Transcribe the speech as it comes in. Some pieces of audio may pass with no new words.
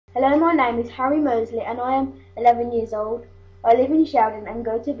Hello, my name is Harry Mosley and I am 11 years old. I live in Sheldon and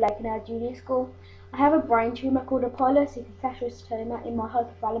go to Blakenhall Junior School. I have a brain tumour called a pilocytic in my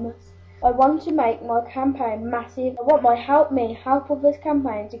hypothalamus. I want to make my campaign massive. I want my Help Me, Help Others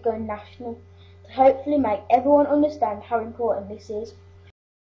campaign to go national, to hopefully make everyone understand how important this is.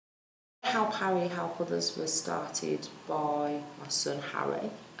 Help Harry, Help Others was started by my son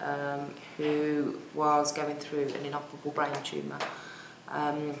Harry, who was going through an inoperable brain tumour.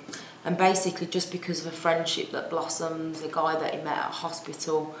 And basically just because of a friendship that blossomed, a guy that he met at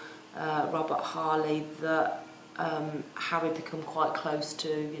hospital, Robert Harley, that Harry became quite close to,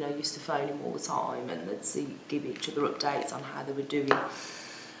 used to phone him all the time and they'd give each other updates on how they were doing.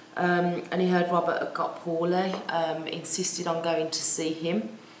 And he heard Robert had got poorly, insisted on going to see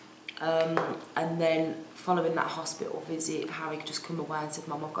him. And then following that hospital visit, Harry just come away and said,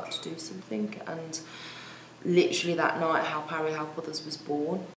 "Mum, I've got to do something." And literally that night, Help Harry, Help Others was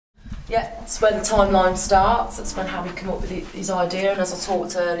born. Yeah, that's where the timeline starts. That's when Harry came up with his idea, and as I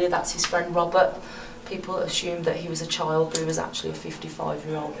talked earlier, that's his friend Robert. People assumed that he was a child, but he was actually a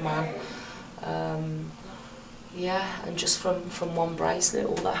 55-year-old man. Yeah, and just from one bracelet,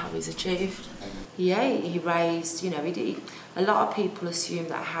 all that Harry's achieved. Yeah, he raised, a lot of people assume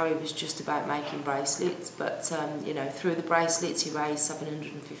that Harry was just about making bracelets, but, through the bracelets he raised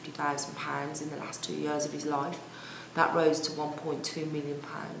 £750,000 in the last 2 years of his life. That rose to £1.2 million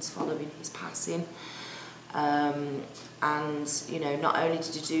following his passing. And, not only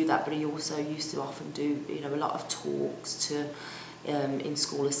did he do that, but he also used to often do, a lot of talks to in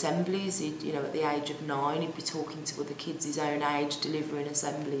school assemblies. He'd, at the age of 9, he'd be talking to other kids his own age, delivering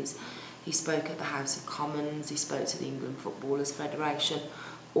assemblies. He spoke at the House of Commons, he spoke to the England Footballers Federation,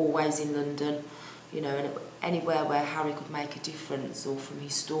 always in London, and anywhere where Harry could make a difference, or from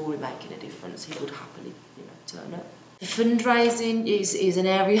his story making a difference, he would happily, turn up. The fundraising is an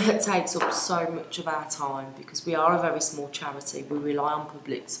area that takes up so much of our time because we are a very small charity. We rely on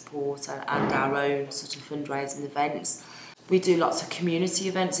public support and our own sort of fundraising events. We do lots of community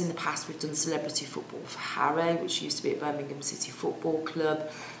events. In the past we've done celebrity football for Harry, which used to be at Birmingham City Football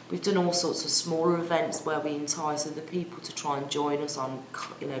Club. We've done all sorts of smaller events where we entice other people to try and join us on,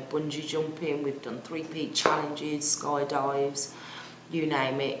 bungee jumping. We've done 3-peat challenges, skydives, you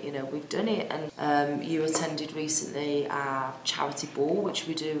name it, we've done it. And you attended recently our charity ball, which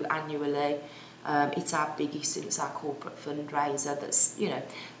we do annually. It's our biggest, it's our corporate fundraiser that's,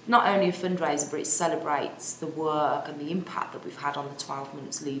 not only a fundraiser, but it celebrates the work and the impact that we've had on the 12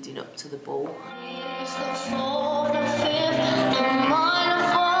 months leading up to the ball.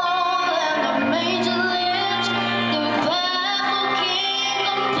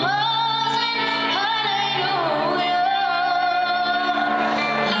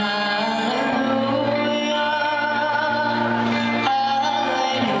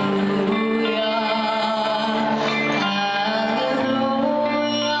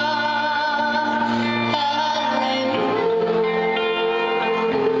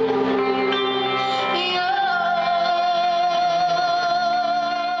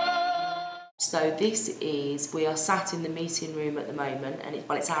 So we are sat in the meeting room at the moment, and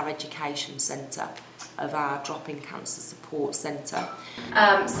it's our education centre of our Drop-in Cancer Support Centre.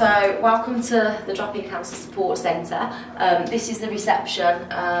 So welcome to the Drop-in Cancer Support Centre. This is the reception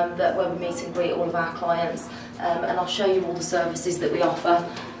where we meet and greet all of our clients, and I'll show you all the services that we offer.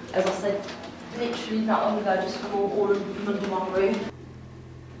 As I said, literally not long ago, just all of them under one roof.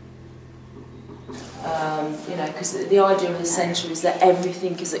 Because the idea of the centre is that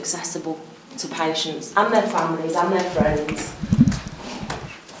everything is accessible to patients and their families and their friends.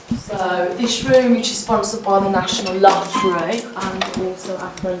 So this room, which is sponsored by the National Lottery and also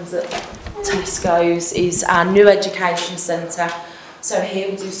our friends at Tesco's, is our new education centre. So here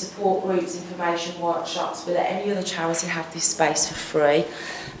we do support groups, information workshops. Will any other charity have this space for free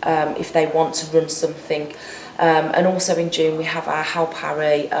if they want to run something? And also in June we have our Help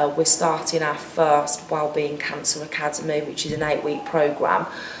Harry. We're starting our first Wellbeing Cancer Academy, which is an 8-week programme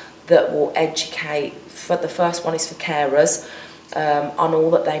that will educate. The first one is for carers on all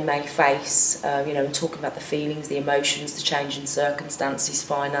that they may face, and talking about the feelings, the emotions, the changing circumstances,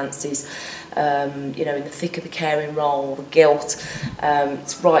 finances, in the thick of the caring role, the guilt.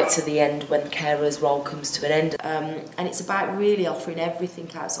 It's right to the end when the carer's role comes to an end. And it's about really offering everything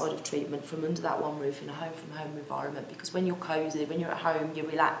outside of treatment from under that one roof in a home-from-home environment, because when you're cosy, when you're at home, you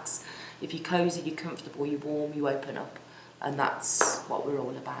relax. If you're cosy, you're comfortable, you're warm, you open up. And that's what we're all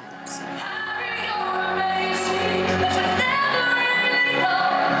about. So.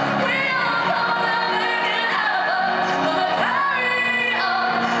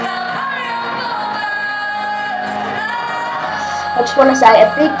 just want to say a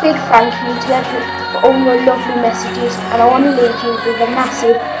big thank you to everyone for all your lovely messages, and I want to leave you with a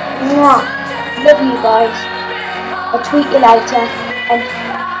massive mwah. Love you guys. I'll tweet you later,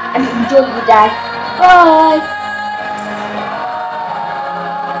 and enjoy your day. Bye.